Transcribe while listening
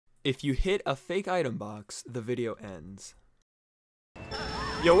If you hit a fake item box, the video ends.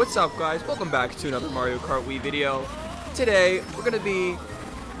 Yo, what's up guys? Welcome back to another Mario Kart Wii video. Today, we're gonna be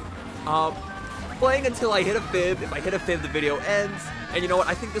playing until I hit a fib. If I hit a fib, the video ends. And you know what?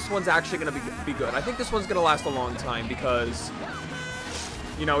 I think this one's actually gonna be good. I think this one's gonna last a long time because,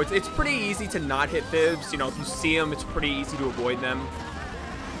 you know, it's pretty easy to not hit fibs. You know, if you see them, it's pretty easy to avoid them.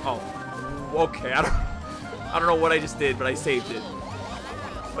 Oh, okay. I don't know what I just did, but I saved it.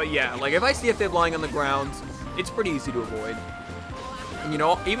 But yeah, like if I see a fib lying on the ground, it's pretty easy to avoid. And you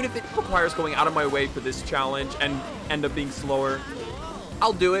know, even if it requires going out of my way for this challenge and end up being slower,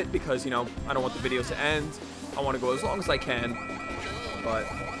 I'll do it because, you know, I don't want the video to end. I want to go as long as I can. But,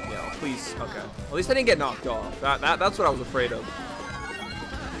 you know, please, okay. At least I didn't get knocked off. That's what I was afraid of.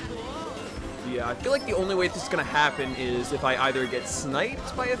 Yeah, I feel like the only way this is going to happen is if I either get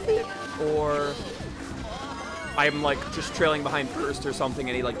sniped by a fib or I'm like just trailing behind first or something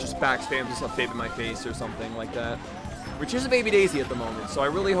and he like just backspams a fib in my face or something like that. Which is a Baby Daisy at the moment, so I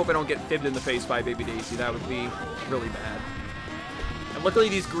really hope I don't get fibbed in the face by a Baby Daisy. That would be really bad. And luckily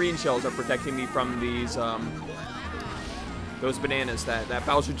these green shells are protecting me from these, those bananas that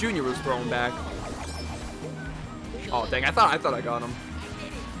Bowser Jr. was throwing back. Oh dang, I thought I got him.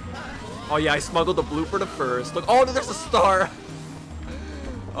 Oh yeah, I smuggled the blooper to first. Look, oh, there's a star.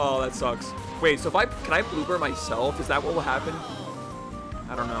 Oh, that sucks. Wait, so can I blooper myself? Is that what will happen?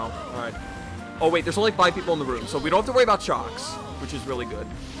 I don't know. All right. Oh wait, there's only 5 people in the room, so we don't have to worry about shocks, which is really good.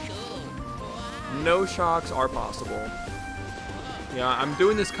 No shocks are possible. Yeah, I'm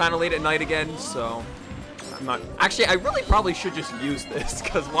doing this kind of late at night again, so I'm not. Actually, I really probably should just use this,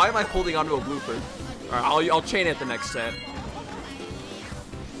 because why am I holding onto a blooper? All right, I'll chain it the next set.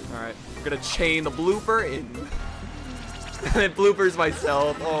 All right, I'm gonna chain the blooper in. And then bloopers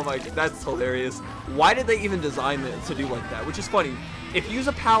myself. Oh my, that's hilarious. Why did they even design it to do like that? Which is funny. If you use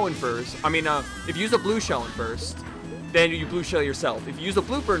a POW in first, if you use a blue shell in first, then you blue shell yourself. If you use a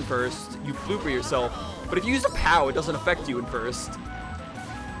blooper in first, you blooper yourself. But if you use a POW, it doesn't affect you in first.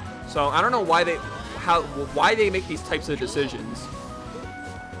 So I don't know why they make these types of decisions.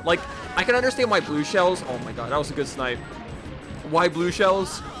 Like, I can understand why blue shells. Oh my god, that was a good snipe. Why blue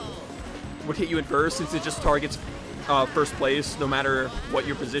shells would hit you in first, since it just targets first place no matter what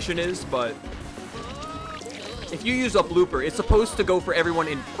your position is, but if you use a blooper, it's supposed to go for everyone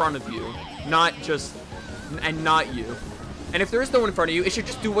in front of you, not you. And if there is no one in front of you, it should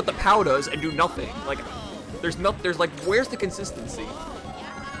just do what the POW does and do nothing. Like, there's like, where's the consistency?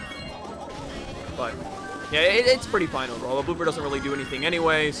 But yeah, it's pretty fine overall. The blooper doesn't really do anything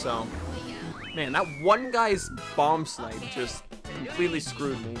anyway, so man, that one guy's bomb snipe just completely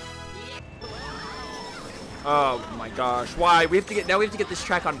screwed me. Oh my gosh, why? We have to get this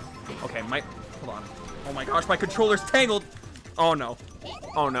track on. Okay, hold on. Oh my gosh, my controller's tangled. Oh no.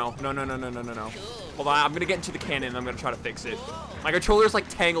 Oh no. No. Hold on, I'm gonna get into the cannon and I'm gonna try to fix it. My controller's like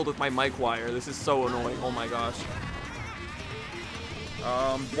tangled with my mic wire. This is so annoying. Oh my gosh.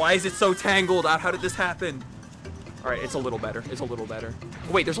 Why is it so tangled? How did this happen? Alright, it's a little better. It's a little better.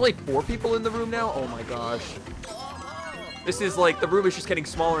 Oh, wait, there's only 4 people in the room now? Oh my gosh. This is like, the room is just getting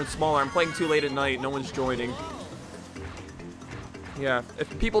smaller and smaller. I'm playing too late at night. No one's joining. Yeah,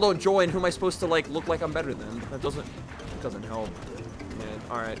 if people don't join, who am I supposed to, like, look like I'm better than? That doesn't help. Man,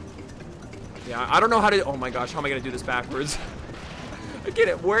 alright. Yeah, I don't know how to, oh my gosh, how am I gonna do this backwards? I get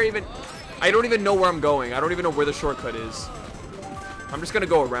it, I don't even know where I'm going. I don't even know where the shortcut is. I'm just gonna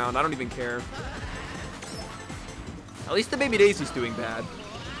go around. I don't even care. At least the Baby Daisy's doing bad.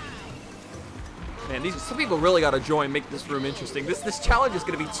 Man, some people really gotta join, make this room interesting. This challenge is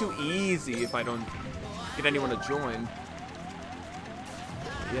gonna be too easy if I don't get anyone to join.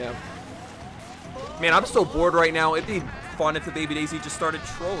 Yeah. Man, I'm so bored right now. It'd be fun if the Baby Daisy just started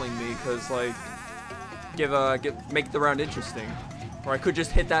trolling me, cause like, make the round interesting. Or I could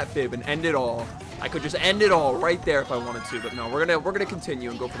just hit that fib and end it all. I could just end it all right there if I wanted to, but no, we're gonna continue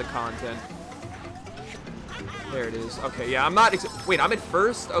and go for the content. There it is. Okay, yeah, I'm not. Wait, I'm at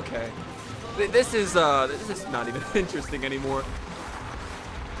first. Okay. This is not even interesting anymore.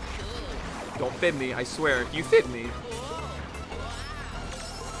 Don't fib me, I swear. You fib me.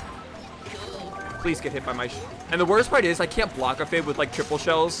 Please get hit by my and the worst part is I can't block a fib with like triple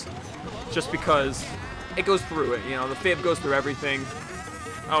shells just because it goes through it, you know, the fib goes through everything.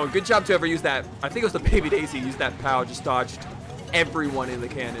 Oh, good job to ever use that. I think it was the Baby Daisy used that POW, just dodged everyone in the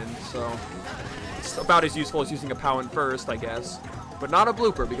cannon, so it's about as useful as using a POW in first, I guess. But not a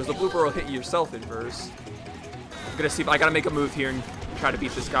blooper, because the blooper will hit you yourself in first. I'm gonna see if I gotta make a move here and try to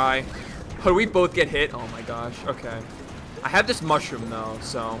beat this guy. But we both get hit. Oh my gosh, okay. I have this mushroom though,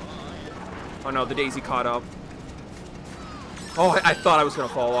 so. Oh no, the Daisy caught up. Oh, I thought I was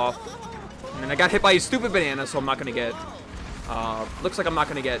gonna fall off. And then I got hit by a stupid banana, so I'm not gonna get... looks like I'm not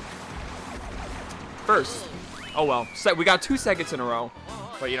gonna get... first. Oh well. So we got 2 seconds in a row.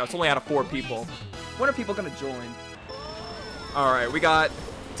 But, you know, it's only out of 4 people. When are people gonna join? Alright, we got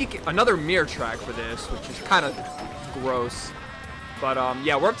another mirror track for this, which is kind of gross. But,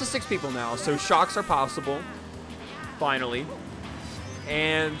 yeah, we're up to 6 people now, so shocks are possible. Finally.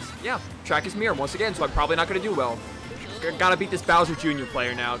 And, yeah, track is mirror once again, so I'm probably not gonna do well. Gotta beat this Bowser Jr.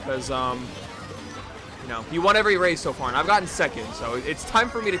 player now, because, you know, he won every race so far, and I've gotten second, so it's time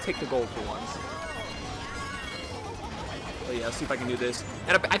for me to take the gold for once. But yeah, let's see if I can do this.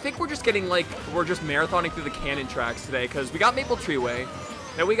 And I think we're just getting, like, we're just marathoning through the cannon tracks today, because we got Maple Treeway,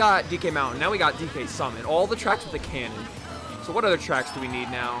 then we got DK Mountain, now we got DK Summit, all the tracks with the cannon. So what other tracks do we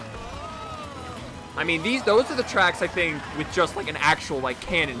need now? I mean, those are the tracks, I think, with just, like, an actual, like,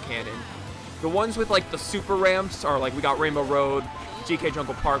 cannon. The ones with, like, the super ramps are, like, we got Rainbow Road, GK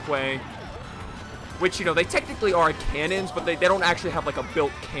Jungle Parkway, which, you know, they technically are cannons, but they don't actually have, like, a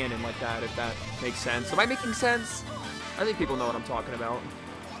built cannon like that, if that makes sense. Am I making sense? I think people know what I'm talking about.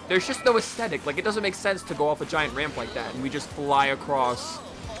 There's just no aesthetic. Like, it doesn't make sense to go off a giant ramp like that, and we just fly across.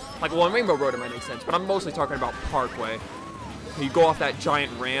 Like, well, on Rainbow Road it might make sense, but I'm mostly talking about Parkway. You go off that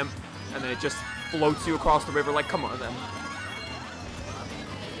giant ramp, and then it just floats you across the river. Like, come on, then.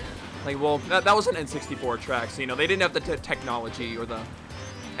 Like, well, that was an N64 track, so, you know, they didn't have the technology or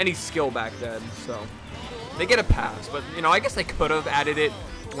any skill back then, so they get a pass. But, you know, I guess they could have added it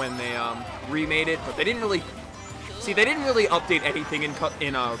when they remade it, but they didn't really... See, they didn't really update anything in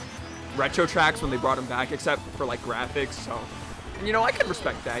retro tracks when they brought them back, except for, like, graphics, so... And, you know, I can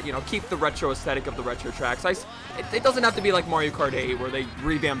respect that, you know, keep the retro aesthetic of the retro tracks. It doesn't have to be like Mario Kart 8, where they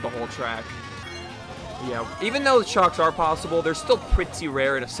revamped the whole track. Yeah, even though shocks are possible, they're still pretty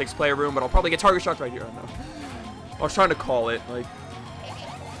rare in a 6-player room, but I'll probably get target shocked right here. I know. I was trying to call it, like...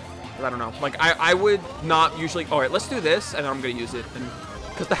 I don't know. Like, I would not usually... Alright, let's do this, and then I'm going to use it.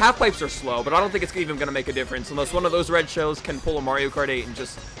 Because the half-pipes are slow, but I don't think it's even going to make a difference, unless one of those red shells can pull a Mario Kart 8 and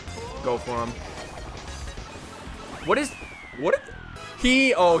just go for him. What?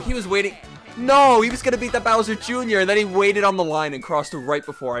 He was waiting... No, he was going to beat the Bowser Jr., and then he waited on the line and crossed right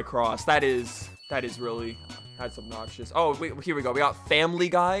before I crossed. That is really... That's obnoxious. Oh, wait, here we go. We got Family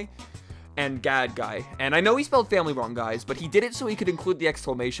Guy and Gad Guy. And I know he spelled family wrong, guys, but he did it so he could include the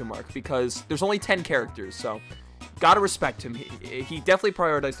exclamation mark, because there's only 10 characters, so gotta respect him. He definitely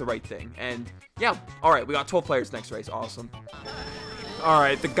prioritized the right thing. And yeah, alright, we got 12 players next race. Awesome.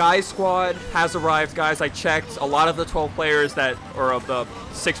 Alright, the guys squad has arrived, guys. I checked. A lot of the 12 players that, or of the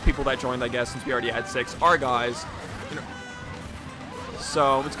 6 people that joined, I guess, since we already had 6, are guys. You know,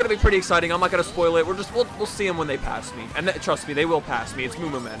 so it's gonna be pretty exciting. I'm not gonna spoil it. We'll see them when they pass me, and trust me, they will pass me. It's Moo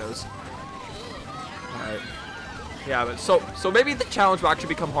Meadows. All right. Yeah, but so maybe the challenge will actually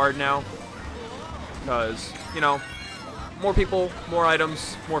become hard now, because you know, more people, more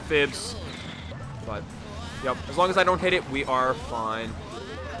items, more fibs. But yep, as long as I don't hit it, we are fine.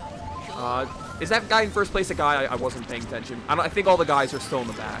 Is that guy in first place a guy? I wasn't paying attention. I think all the guys are still in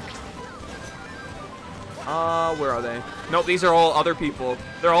the back. Where are they? Nope, these are all other people.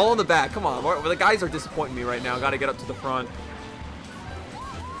 They're all in the back. Come on. The guys are disappointing me right now. Gotta get up to the front.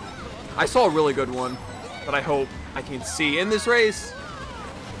 I saw a really good one that I hope I can see in this race.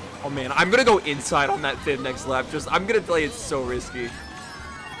 Oh, man. I'm gonna go inside on that fib next lap. I'm gonna play it so risky.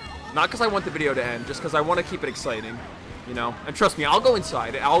 Not because I want the video to end, just because I want to keep it exciting. You know? And trust me, I'll go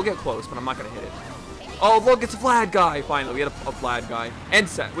inside. I'll get close, but I'm not gonna hit it. Oh, look, it's a Vlad guy. Finally, we had a Vlad guy. And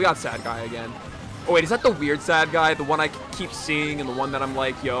we got Sad guy again. Oh, wait, is that the weird sad guy? The one I keep seeing and the one that I'm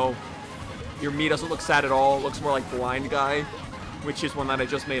like, yo, your me doesn't look sad at all. It looks more like blind guy, which is one that I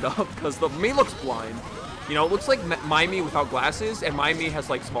just made up because the me looks blind. You know, it looks like my me without glasses, and my me has,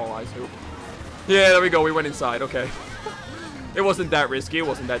 like, small eyes, too. Yeah, there we go. We went inside. Okay. It wasn't that risky. It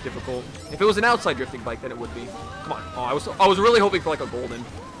wasn't that difficult. If it was an outside drifting bike, then it would be. Come on. Oh, I was really hoping for, like, a golden.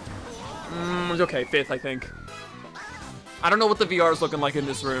 It was okay. 5th, I think. I don't know what the VR is looking like in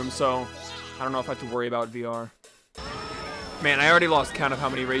this room, so... I don't know if I have to worry about VR. Man, I already lost count of how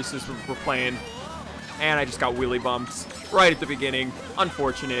many races we're playing. And I just got wheelie bumped right at the beginning.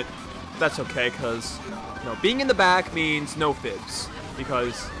 Unfortunate. That's okay, because, you know, being in the back means no fibs.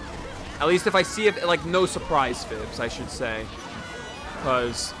 Because, at least if I see it, like, no surprise fibs, I should say.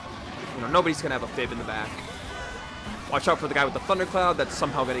 Because, you know, nobody's going to have a fib in the back. Watch out for the guy with the thundercloud. That's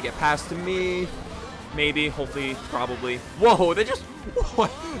somehow going to get past to me. Maybe, hopefully, probably. Whoa, they just... What?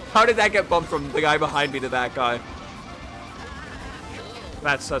 How did that get bumped from the guy behind me to that guy?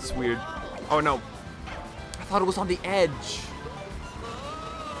 That's weird. Oh, no. I thought it was on the edge.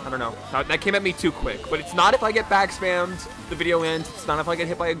 I don't know. That came at me too quick. But it's not if I get back spammed, the video ends. It's not if I get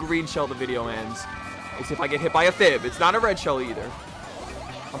hit by a green shell, the video ends. It's if I get hit by a fib. It's not a red shell either.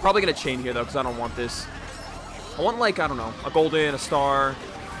 I'm probably going to chain here, though, because I don't want this. I want, like, I don't know, a golden, a star.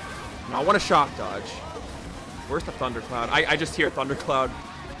 No, I want a shock dodge. Where's the thundercloud? I just hear thundercloud.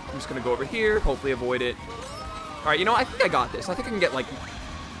 I'm just going to go over here, hopefully avoid it. All right, you know, I think I got this. I think I can get, like,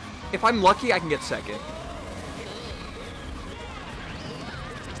 if I'm lucky, I can get second.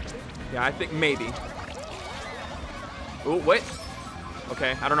 Yeah, I think maybe. Oh, wait.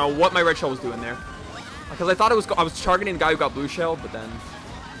 Okay, I don't know what my red shell was doing there. Because I thought I was targeting the guy who got blue shell, but then,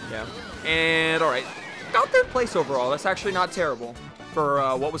 yeah. And, all right. Got third place overall. That's actually not terrible for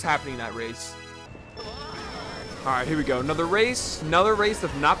what was happening in that race. All right, here we go. Another race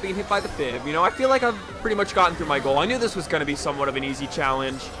of not being hit by the fib. You know, I feel like I've pretty much gotten through my goal. I knew this was going to be somewhat of an easy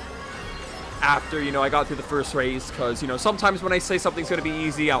challenge after, you know, I got through the first race. Because, you know, sometimes when I say something's going to be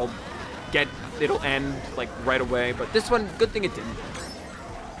easy, it'll end, like, right away. But this one, good thing it didn't.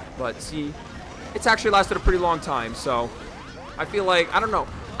 But, see, it's actually lasted a pretty long time. So, I feel like, I don't know.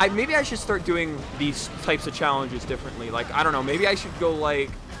 Maybe I should start doing these types of challenges differently. Like, I don't know. Maybe I should go,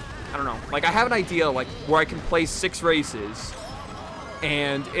 like, I don't know. Like, I have an idea, like, where I can play 6 races.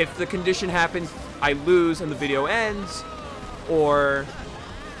 And if the condition happens, I lose and the video ends. Or,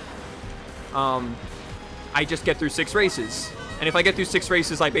 I just get through 6 races. And if I get through 6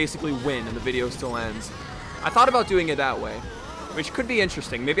 races, I basically win and the video still ends. I thought about doing it that way, which could be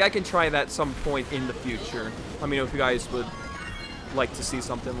interesting. Maybe I can try that some point in the future. Let me know if you guys would like to see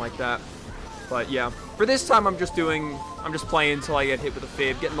something like that. But yeah, for this time I'm just playing until I get hit with a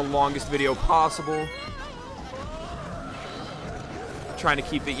fib, getting the longest video possible, trying to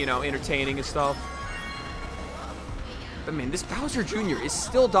keep it, you know, entertaining and stuff. But man, this Bowser Jr. is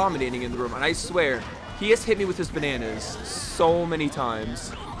still dominating in the room, and I swear he has hit me with his bananas so many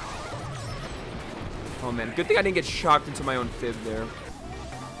times. Oh man, good thing I didn't get shocked into my own fib there.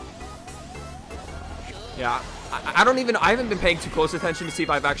 Yeah, I haven't been paying too close attention to see if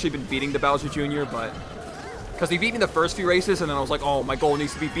I've actually been beating the Bowser Jr., but because he beat me the first few races, and then I was like, oh, my goal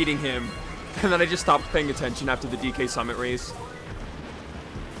needs to be beating him. And then I just stopped paying attention after the DK Summit race.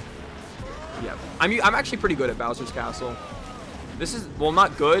 Yeah, I'm actually pretty good at Bowser's Castle. This is, well,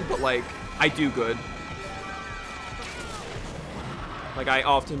 not good, but like, I do good. Like, I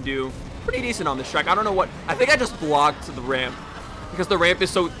often do pretty decent on this track. I don't know what, I think I just blocked the ramp. Because the ramp is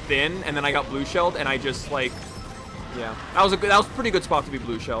so thin, and then I got blue shelled, and I just, like, yeah. That was a pretty good spot to be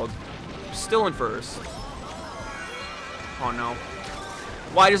blue shelled. Still in first. Oh, no.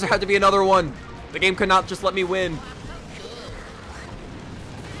 Why does there have to be another one? The game could not just let me win.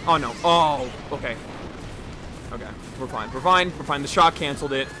 Oh, no. Oh, okay. Okay, we're fine. We're fine. We're fine. The shot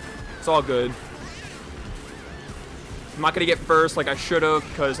canceled it. It's all good. I'm not going to get first like I should have,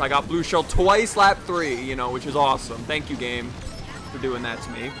 because I got blue shelled twice lap 3, you know, which is awesome. Thank you, game, for doing that to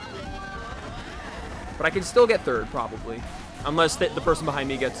me. But I can still get third, probably. Unless the person behind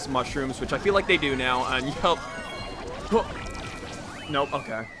me gets mushrooms, which I feel like they do now. And yep. Nope,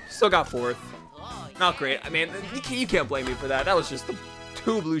 okay. Still got fourth. Not great. I mean, you can't blame me for that. That was just the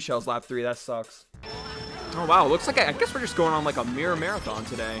 2 blue shells lap 3. That sucks. Oh, wow. Looks like I guess we're just going on like a mirror marathon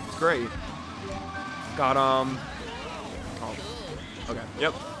today. It's great. Got, oh, okay.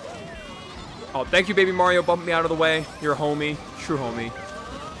 Yep. Oh, thank you, Baby Mario, bumping me out of the way. You're a homie. True homie.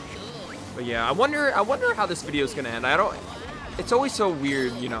 But yeah, I wonder how this video is gonna end. It's always so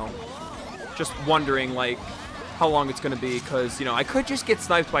weird, you know, just wondering like how long it's gonna be, because you know I could just get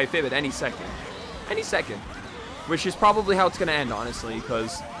sniped by a fib at any second, which is probably how it's gonna end, honestly,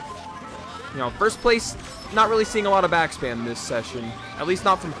 because you know, first place, not really seeing a lot of backspam this session, at least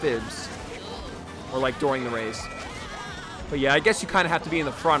not from fibs, or like during the race. But yeah, I guess you kind of have to be in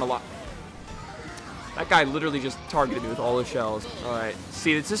the front a lot. That guy literally just targeted me with all the shells. All right.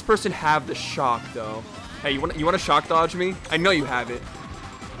 See, does this person have the shock, though? Hey, you want to shock dodge me? I know you have it.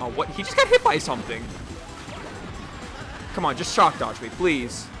 Oh, what? He just got hit by something. Come on, just shock dodge me,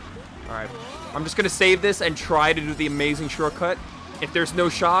 please. All right. I'm just going to save this and try to do the amazing shortcut. If there's no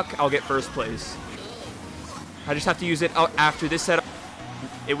shock, I'll get first place. I just have to use it after this setup.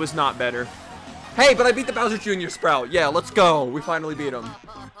 It was not better. Hey, but I beat the Bowser Jr. Sprout. Yeah, let's go. We finally beat him.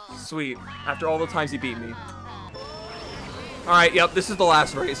 Sweet. After all the times he beat me. Alright, yep, this is the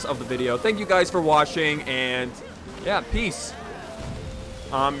last race of the video. Thank you guys for watching, and yeah, peace.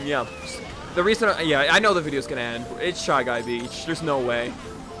 Yeah. The reason, yeah, I know the video's gonna end. It's Shy Guy Beach. There's no way.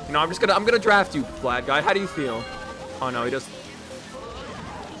 You know, I'm gonna draft you, Flat Guy. How do you feel? Oh no, he does.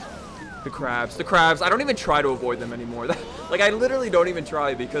 The crabs. I don't even try to avoid them anymore. Like, I literally don't even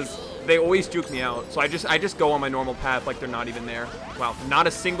try because they always juke me out. So I just go on my normal path like they're not even there. Wow, not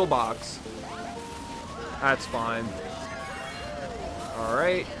a single box. That's fine. All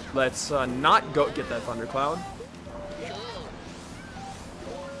right, let's not go get that Thundercloud.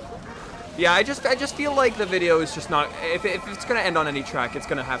 Yeah, I just feel like the video is just not. If it's gonna end on any track, it's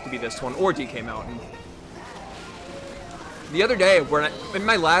gonna have to be this one or DK Mountain. The other day, in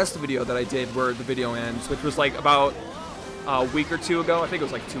my last video that I did, where the video ends, which was like about a week or two ago. I think it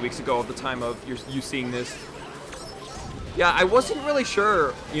was like 2 weeks ago at the time of you seeing this. Yeah, I wasn't really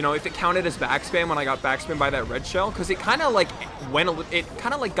sure, you know, if it counted as backspam when I got backspammed by that red shell, because it kind of like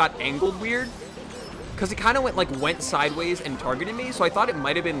got angled weird, because it kind of went sideways and targeted me. So I thought it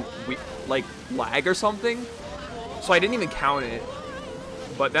might have been like lag or something. So I didn't even count it.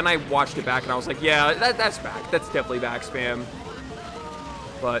 But then I watched it back and I was like, yeah, that's definitely backspam.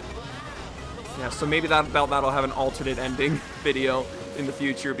 But yeah, so maybe that'll have an alternate ending video in the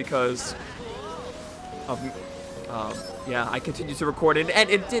future because of yeah, I continued to record it, and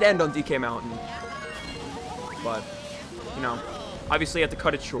it did end on DK Mountain. But, you know, obviously I had to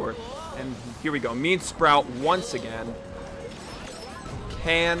cut it short. And here we go. Me and Sprout once again.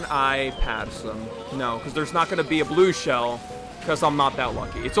 Can I pass them? No, because there's not going to be a blue shell, because I'm not that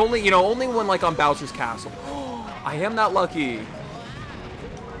lucky. It's only, you know, only when, like, on Bowser's Castle. I am that lucky.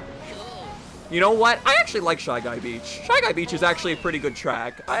 You know what? I actually like Shy Guy Beach. Shy Guy Beach is actually a pretty good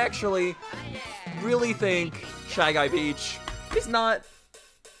track. I actually really think Shy Guy Beach is not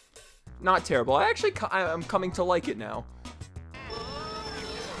terrible. I'm coming to like it now.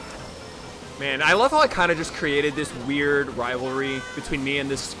 Man, I love how I kind of just created this weird rivalry between me and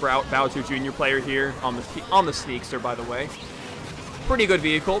this Sprout Bowser Jr. player here on the Sneakster, by the way. Pretty good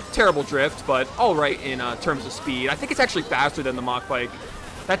vehicle, terrible drift, but all right in terms of speed. I think it's actually faster than the Mach Bike.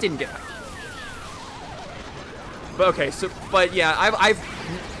 That didn't get. But okay, so but yeah,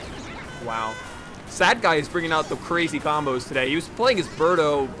 wow. Sad Guy is bringing out the crazy combos today. He was playing his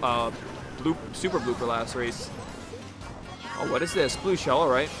Birdo Super Blooper last race. Oh, what is this? Blue shell, all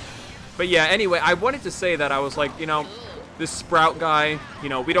right. But yeah, anyway, I wanted to say that I was like, you know, this Sprout guy, you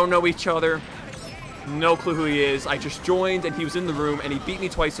know, we don't know each other. No clue who he is. I just joined and he was in the room and he beat me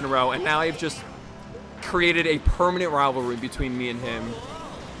twice in a row. And now I've just created a permanent rivalry between me and him.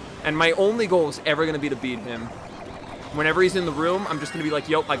 And my only goal is ever going to be to beat him. Whenever he's in the room, I'm just going to be like,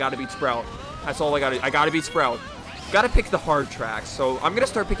 yo, I got to beat Sprout. That's all I got to do. I got to beat Sprout. Got to pick the hard tracks. So I'm going to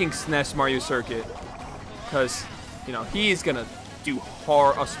start picking SNES Mario Circuit. Because, you know, he's going to do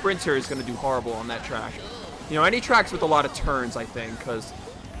a sprinter is going to do horrible on that track. You know, any tracks with a lot of turns, I think, because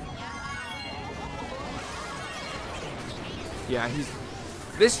yeah,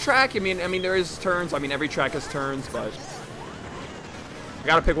 this track, I mean there is turns. I mean, every track has turns, but I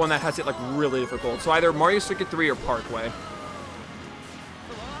got to pick one that has it like really difficult. So either Mario Circuit 3 or Parkway.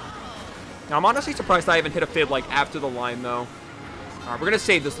 Now, I'm honestly surprised I haven't hit a fib like after the line though. Alright, we're gonna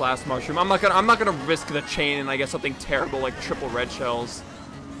save this last mushroom. I'm not gonna risk the chain and I get something terrible like triple red shells.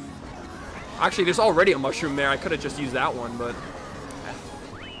 Actually, there's already a mushroom there. I could have just used that one, but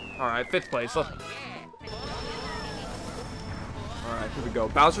alright, 5th place. Alright, here we go.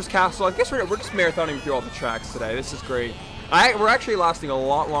 Bowser's Castle. I guess we're just marathoning through all the tracks today. This is great. We're actually lasting a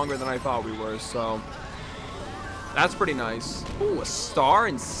lot longer than I thought we were, so that's pretty nice. Ooh, a star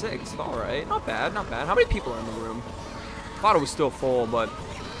in 6th. Alright, not bad, not bad. How many people are in the room? Thought it was still full, but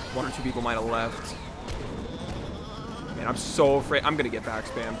 1 or 2 people might have left. Man, I'm so afraid. I'm gonna get back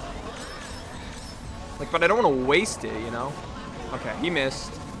spammed. Like, but I don't want to waste it, you know? Okay, he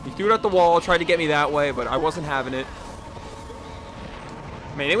missed. He threw it at the wall, tried to get me that way, but I wasn't having it.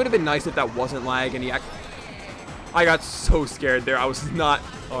 Man, it would have been nice if that wasn't lag, and I got so scared there. I was not...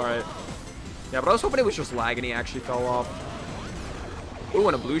 Alright. Yeah, but I was hoping it was just lag, and he actually fell off. Ooh,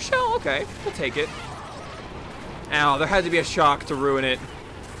 and a blue shell? Okay, we'll take it. Ow, there had to be a shock to ruin it.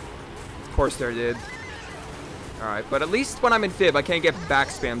 Of course there did. Alright, but at least when I'm in fib, I can't get back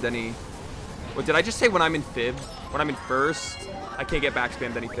spammed any... What, did I just say when I'm in fib? When I'm in first, I can't get back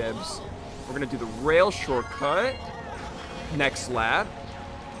spammed any fibs. We're going to do the rail shortcut. Next lap.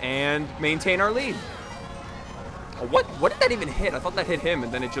 And maintain our lead. Oh, what did that even hit? I thought that hit him,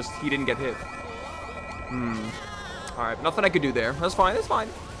 and then he didn't get hit. Alright, nothing I could do there. That's fine, that's fine.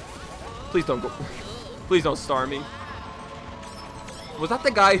 Please don't go... Please don't star me. Was that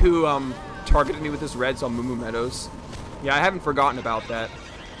the guy who targeted me with his reds on Moo Moo Meadows? Yeah, I haven't forgotten about that.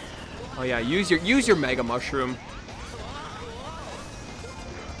 Oh yeah, use your Mega Mushroom.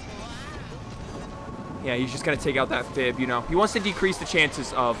 Yeah, he's just gonna take out that fib, you know. He wants to decrease the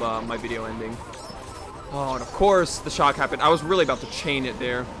chances of my video ending. Oh, and of course the shock happened. I was really about to chain it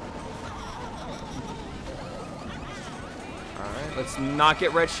there. Let's not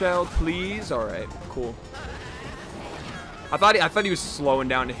get red shelled, please. All right, cool. I thought he was slowing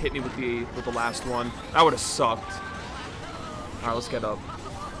down to hit me with the last one. That would have sucked. All right, let's get up.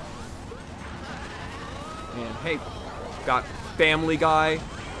 And hey, got Family Guy.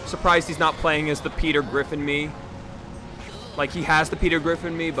 Surprised he's not playing as the Peter Griffin me. Like, he has the Peter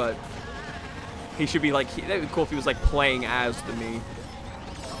Griffin me, but he should be like, that'd be cool if he was like playing as the me.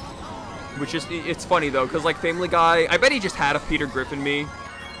 Which is, it's funny though, because like Family Guy, I bet he just had a Peter Griffin me,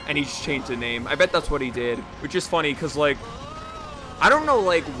 and he just changed the name. I bet that's what he did, which is funny, because like, I don't know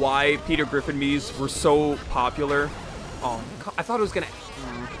like why Peter Griffin me's were so popular. Oh, I thought it was gonna,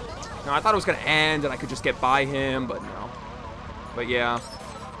 no, I thought it was gonna end, and I could just get by him, but no. But yeah,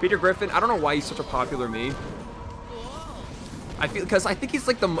 Peter Griffin, I don't know why he's such a popular me. I feel, because I think he's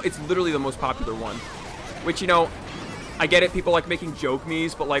like it's literally the most popular one. Which, you know, I get it, people like making joke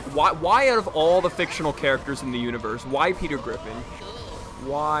me's, but like, why out of all the fictional characters in the universe, why Peter Griffin?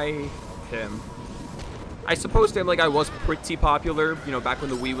 Why him? I suppose Family Guy was pretty popular, you know, back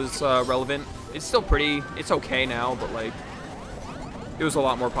when the Wii was relevant. It's still pretty, it's okay now, but like, it was a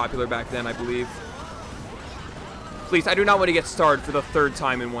lot more popular back then, I believe. Please, I do not want to get starred for the 3rd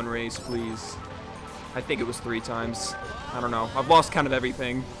time in one race, please. I think it was 3 times. I don't know. I've lost count of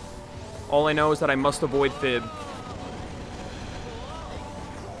everything. All I know is that I must avoid Fib.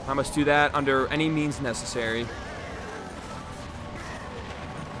 I must do that under any means necessary.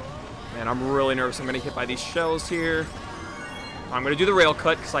 Man, I'm really nervous. I'm going to get hit by these shells here. I'm going to do the rail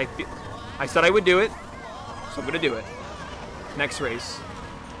cut because I said I would do it. So I'm going to do it. Next race.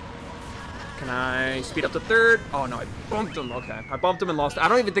 Can I speed up to 3rd? Oh, no, I bumped him. Okay, I bumped him and lost. I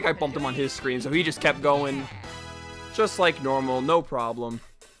don't even think I bumped him on his screen, so he just kept going. Just like normal, no problem.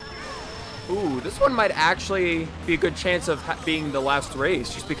 Ooh, this one might actually be a good chance of being the last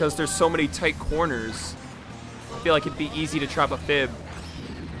race, just because there's so many tight corners. I feel like it'd be easy to trap a Fib.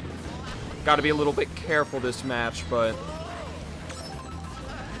 Gotta be a little bit careful this match, but...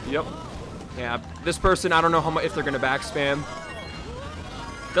 Yep. Yeah, this person, I don't know how much, if they're gonna backspam.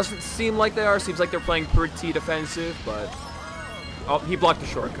 Doesn't seem like they are. Seems like they're playing pretty defensive, but... Oh, he blocked the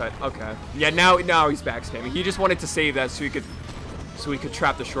shortcut. Okay. Yeah, now he's backspamming. He just wanted to save that so he could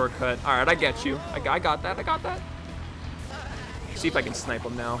trap the shortcut. All right, I get you. I got that. I got that. See if I can snipe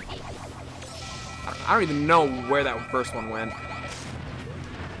him now. I don't even know where that first one went.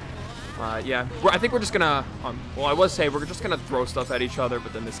 Yeah, I think we're just gonna. Well, I was saying we're just gonna throw stuff at each other,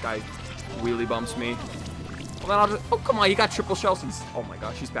 but then this guy wheelie bumps me. Well, then I'll just. Oh, come on! He got triple shells. Oh my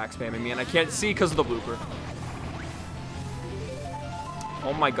gosh, he's backspamming me, and I can't see because of the blooper.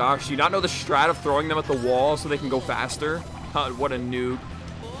 Oh my gosh, do you not know the strat of throwing them at the wall so they can go faster? What a noob.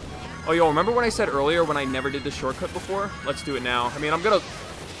 Oh, yo, remember when I said earlier when I never did the shortcut before? Let's do it now. I mean, I'm gonna...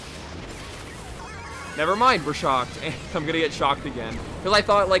 Never mind, we're shocked. I'm gonna get shocked again. Because I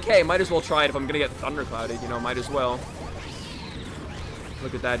thought, like, hey, might as well try it if I'm gonna get thunderclouded, you know, might as well.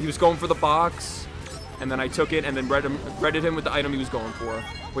 Look at that. He was going for the box, and then I took it and then redded him with the item he was going for.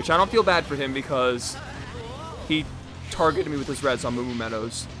 Which I don't feel bad for him because he targeted me with his reds on Moo Moo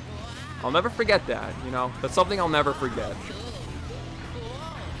Meadows. I'll never forget that, you know? That's something I'll never forget.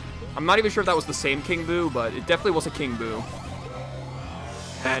 I'm not even sure if that was the same King Boo, but it definitely was a King Boo.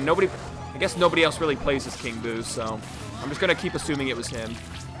 And I guess nobody else really plays as King Boo, so I'm just gonna keep assuming it was him.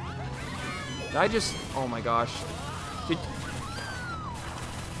 Did I just, oh my gosh.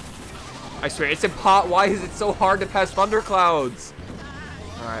 I swear, it's impossible. Why is it so hard to pass thunderclouds?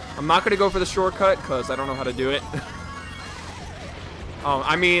 Alright, I'm not gonna go for the shortcut, because I don't know how to do it.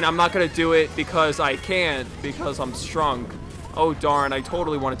 I mean, I'm not going to do it because I can't, because I'm shrunk. Oh, darn, I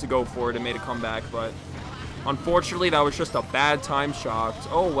totally wanted to go for it and made a comeback, but unfortunately, that was just a bad time shocked.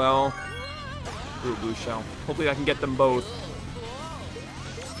 Oh, well. Ooh, blue shell. Hopefully, I can get them both.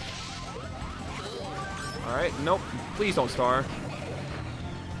 All right, nope. Please don't star.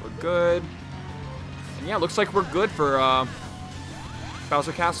 We're good. And yeah, looks like we're good for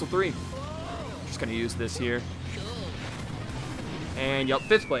Bowser Castle 3. Just going to use this here. And, yep,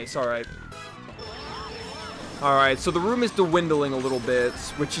 5th place, alright. Alright, so the room is dwindling a little bit,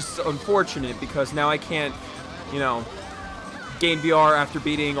 which is unfortunate because now I can't, you know, gain VR after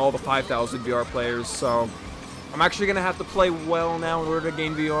beating all the 5,000 VR players, so I'm actually going to have to play well now in order to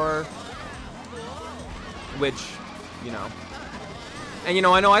gain VR. Which, you know. And, you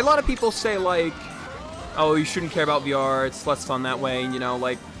know, I know a lot of people say, like, oh, you shouldn't care about VR, it's less fun that way, you know,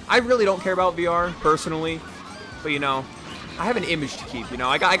 like, I really don't care about VR, personally, but, you know, I have an image to keep, you know.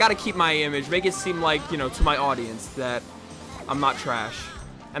 I got to keep my image, make it seem like, you know, to my audience that I'm not trash.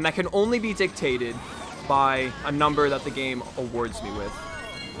 And that can only be dictated by a number that the game awards me with.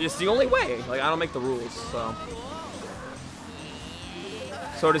 It's the only way. Like, I don't make the rules, so.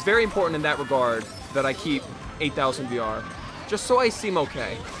 So it is very important in that regard that I keep 8,000 VR. Just so I seem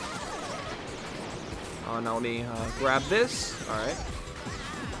okay. Now let me grab this. Alright.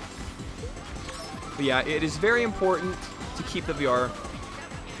 But yeah, it is very important to keep the VR.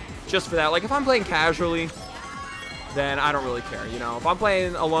 Just for that. Like, if I'm playing casually, then I don't really care, you know? If I'm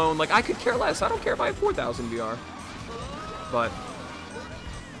playing alone, like, I could care less. I don't care if I have 4,000 VR. But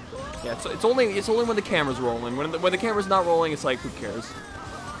yeah, it's only when the camera's rolling. When the camera's not rolling, it's like, who cares?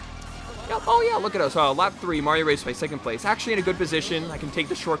 Yeah, oh yeah, look at us. Lap 3, Mario Raceway, second place. Actually in a good position. I can take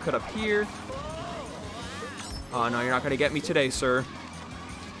the shortcut up here. Oh no, you're not gonna get me today, sir.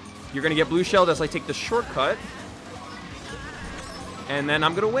 You're gonna get blue shelled as I take the shortcut. And then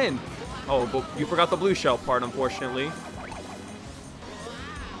I'm gonna win. Oh, but you forgot the blue shell part, unfortunately.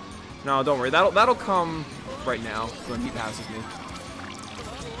 No, don't worry. That'll come right now when he passes me.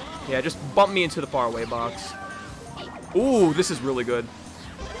 Yeah, just bump me into the faraway box. Ooh, this is really good.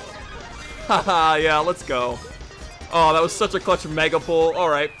 Haha, yeah, let's go. Oh, that was such a clutch mega pull. All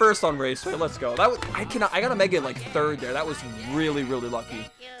right, first on Raceway, let's go. That was, I got a mega in like third there. That was really, really lucky.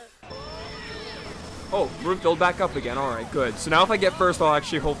 Oh, room filled back up again. All right, good. So now if I get first, I'll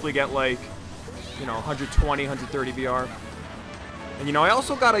actually hopefully get like, you know, 120, 130 VR. And, you know, I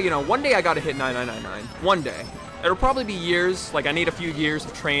also got to, you know, one day I got to hit 9999. One day. It'll probably be years. Like, I need a few years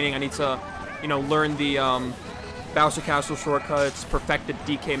of training. I need to, you know, learn the Bowser Castle shortcuts, perfect the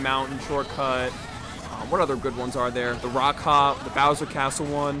DK Mountain shortcut. What other good ones are there? The Rock Hop, the Bowser Castle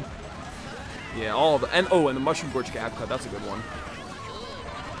one. Yeah, all of the, and the Mushroom Gorge Gap Cut. That's a good one.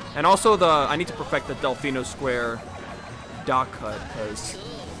 And also I need to perfect the Delfino Square Dock Cut, because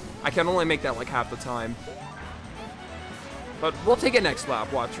I can only make that like half the time. But we'll take it next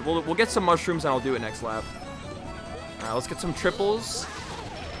lap, watch. We'll get some mushrooms and I'll do it next lap. Alright, let's get some triples.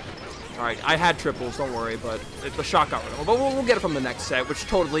 Alright, I had triples, don't worry, but the shot got rid of it. But we'll get it from the next set, which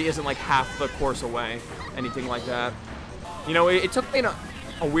totally isn't like half the course away. Anything like that. You know, it took me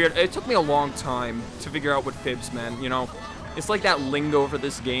it took me a long time to figure out what fibs meant, you know. It's like that lingo for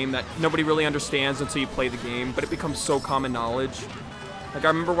this game that nobody really understands until you play the game, but it becomes so common knowledge. Like, I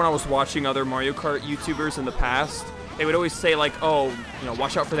remember when I was watching other Mario Kart YouTubers in the past, they would always say, like, oh, you know,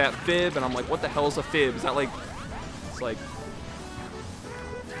 watch out for that fib, and I'm like, what the hell is a fib? Is that like, it's like,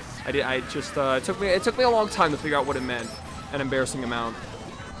 it took me a long time to figure out what it meant, an embarrassing amount.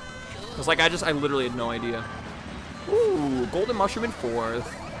 Because, like, I literally had no idea. Ooh, golden mushroom in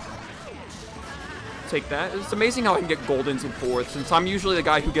fourth. Take that. It's amazing how I can get goldens in fourth, since I'm usually the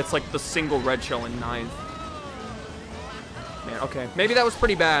guy who gets, like, the single red shell in ninth. Man, okay. Maybe that was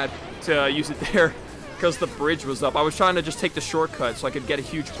pretty bad to use it there, because the bridge was up. I was trying to just take the shortcut so I could get a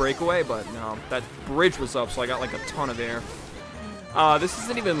huge breakaway, but no, that bridge was up, so I got, like, a ton of air. This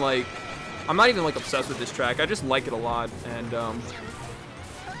isn't even, like, I'm not even, like, obsessed with this track. I just like it a lot, and,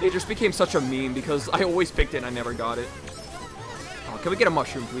 it just became such a meme because I always picked it and I never got it. Oh, can we get a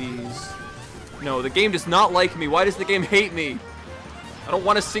mushroom, please? No, the game does not like me. Why does the game hate me? I don't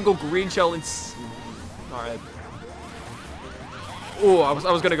want a single green shell in... Alright. Oh,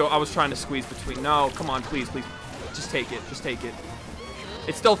 I was gonna go... I was trying to squeeze between... No, come on, please, please. Just take it. Just take it.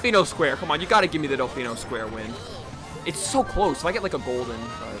 It's Delfino Square. Come on, you gotta give me the Delfino Square win. It's so close. If I get, like, a golden...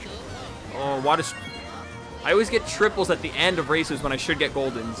 Oh, why does... I always get triples at the end of races when I should get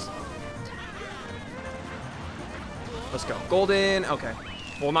goldens. Let's go. Golden. Okay.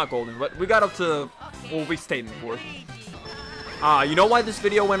 Well, not golden, but we got up to... Well, we stayed in fourth. You know why this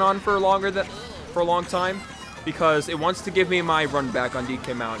video went on for a long time? Because it wants to give me my run back on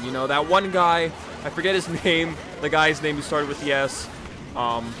DK Mountain. You know, that one guy, I forget his name, the guy's name who started with the S.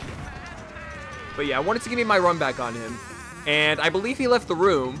 But yeah, I wanted to give me my run back on him. And I believe he left the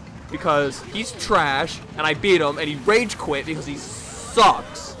room because he's trash, and I beat him, and he rage quit because he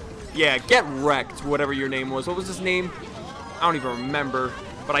sucks. Yeah, get wrecked, whatever your name was. What was his name? I don't even remember,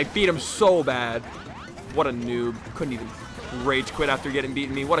 but I beat him so bad. What a noob. Couldn't even rage quit after getting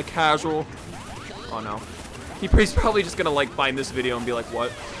beaten me. What a casual. Oh, no. He's probably just gonna, like, find this video and be like, what?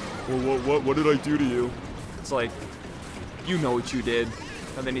 Well, what did I do to you? It's like, you know what you did.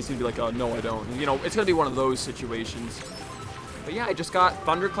 And then he's gonna be like, oh, no, I don't. You know, it's gonna be one of those situations. But yeah, I just got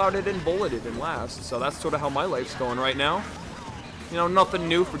thunderclouded and bulleted in last, so that's sort of how my life's going right now. You know, nothing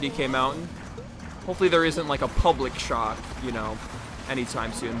new for DK Mountain. Hopefully there isn't like a public shock, you know,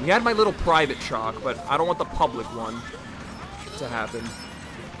 anytime soon. We had my little private shock, but I don't want the public one to happen.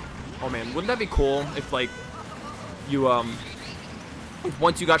 Oh man, wouldn't that be cool if like you if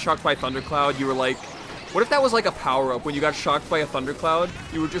once you got shocked by a thundercloud, you were like, what if that was like a power-up? When you got shocked by a thundercloud,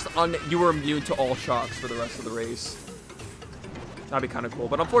 you were just you were immune to all shocks for the rest of the race. That'd be kind of cool.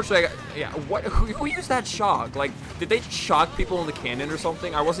 But unfortunately, yeah, who used that shock? Like, did they just shock people in the cannon or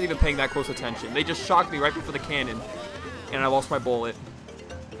something? I wasn't even paying that close attention. They just shocked me right before the cannon, and I lost my bullet.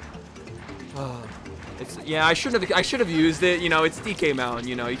 Yeah, I should have used it. You know, it's DK Mountain.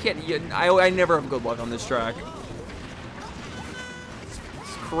 You know, you can't. I never have good luck on this track.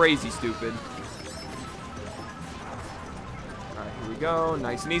 It's crazy stupid. All right, here we go.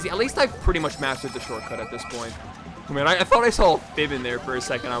 Nice and easy. At least I've pretty much mastered the shortcut at this point. I mean, I thought I saw a fib in there for a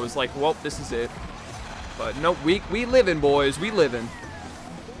second. I was like, well, this is it. But nope, we living, boys. We living.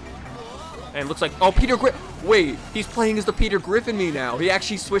 And it looks like, oh, Peter Griffin. Wait, he's playing as the Peter Griffin me now. He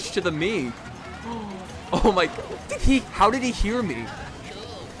actually switched to the me. Oh my god. How did he hear me?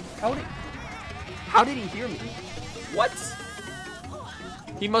 How did he hear me? What?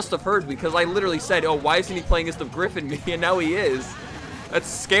 He must have heard me because I literally said, oh, why isn't he playing as the Griffin me? And now he is. That's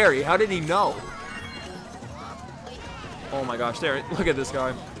scary. How did he know? Oh my gosh, there. Look at this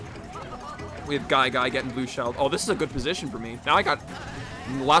guy. We have Guy getting blue shell. Oh, this is a good position for me. Now I got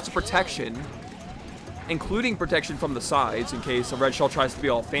lots of protection, including protection from the sides in case a red shell tries to be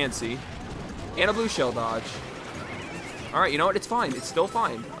all fancy. And a blue shell dodge. Alright, you know what? It's fine. It's still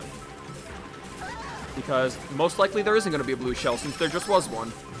fine. Because most likely there isn't going to be a blue shell since there just was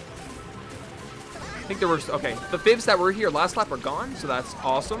one. I think there were... Okay, the fibs that were here last lap are gone, so that's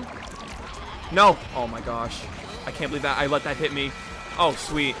awesome. No! Oh my gosh. I can't believe that I let that hit me. Oh,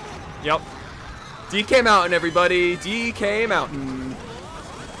 sweet. Yep. DK Mountain, everybody. DK Mountain.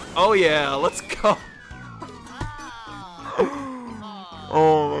 Oh, yeah. Let's go.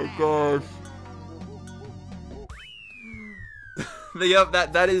 Oh, my gosh. Yep,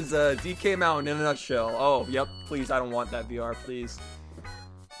 that is DK Mountain in a nutshell. Oh, yep. Please, I don't want that VR, please.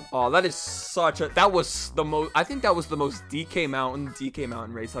 Oh, that is such a... That was the most... I think that was the most DK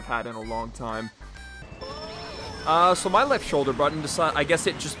Mountain race I've had in a long time. So my left shoulder button decided... I guess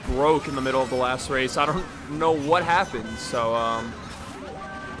it just broke in the middle of the last race. I don't know what happened. So,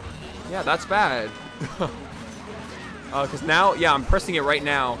 yeah, that's bad. Because now... Yeah, I'm pressing it right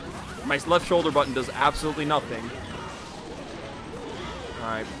now. My left shoulder button does absolutely nothing.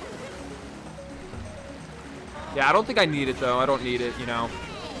 Alright. Yeah, I don't think I need it, though. I don't need it, you know.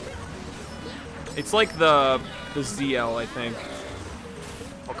 It's like the ZL, I think.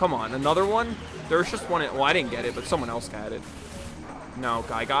 Oh, come on. Another one? There's just one. Well, I didn't get it, but someone else had it. No.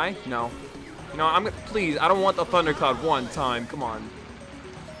 Guy? No. You know, I'm gonna... Please, I don't want the Thundercloud one time. Come on.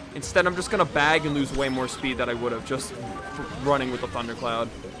 Instead, I'm just gonna bag and lose way more speed than I would have just running with the Thundercloud.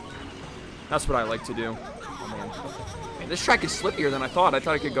 That's what I like to do. Oh, man. Man, this track is slippier than I thought. I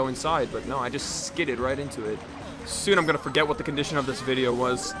thought I could go inside, but no, I just skidded right into it. Soon I'm gonna forget what the condition of this video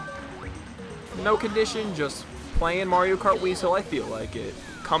was. No condition, just playing Mario Kart Wii till I feel like it.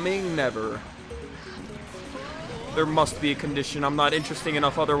 Coming never. There must be a condition. I'm not interesting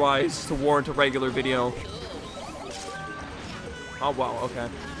enough otherwise to warrant a regular video. Oh, wow, okay.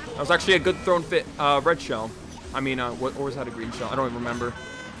 That was actually a good thrown fit, red shell. I mean, what, or was that a green shell? I don't even remember.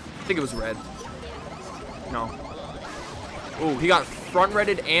 I think it was red. No. Ooh, he got front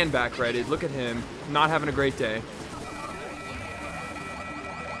redded and back redded. Look at him. Not having a great day.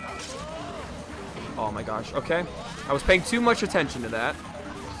 Oh my gosh. Okay. I was paying too much attention to that.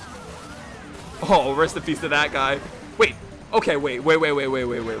 Oh, rest in peace to that guy. Wait. Okay, wait.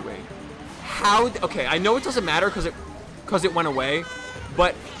 How... Okay, I know it doesn't matter because it went away,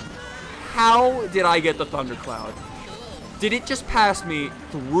 but how did I get the Thundercloud? Did it just pass me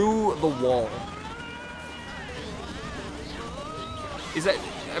through the wall? Is that...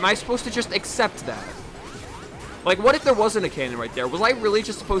 Am I supposed to just accept that? Like, what if there wasn't a cannon right there? Was I really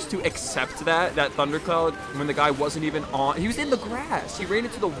just supposed to accept that Thundercloud when the guy wasn't even on? He was in the grass. He ran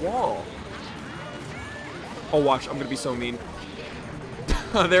into the wall. Oh, watch. I'm going to be so mean.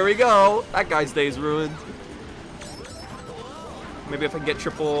 There we go. That guy's day's ruined. Maybe if I can get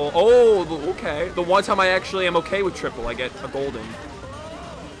triple. Oh, okay. The one time I actually am okay with triple, I get a golden.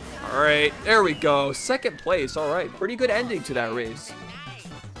 All right. There we go. Second place. All right. Pretty good ending to that race.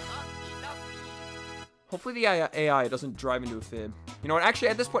 Hopefully the AI doesn't drive into a fib. You know what? Actually,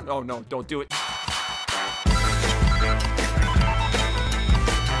 at this point... Oh, no. Don't do it.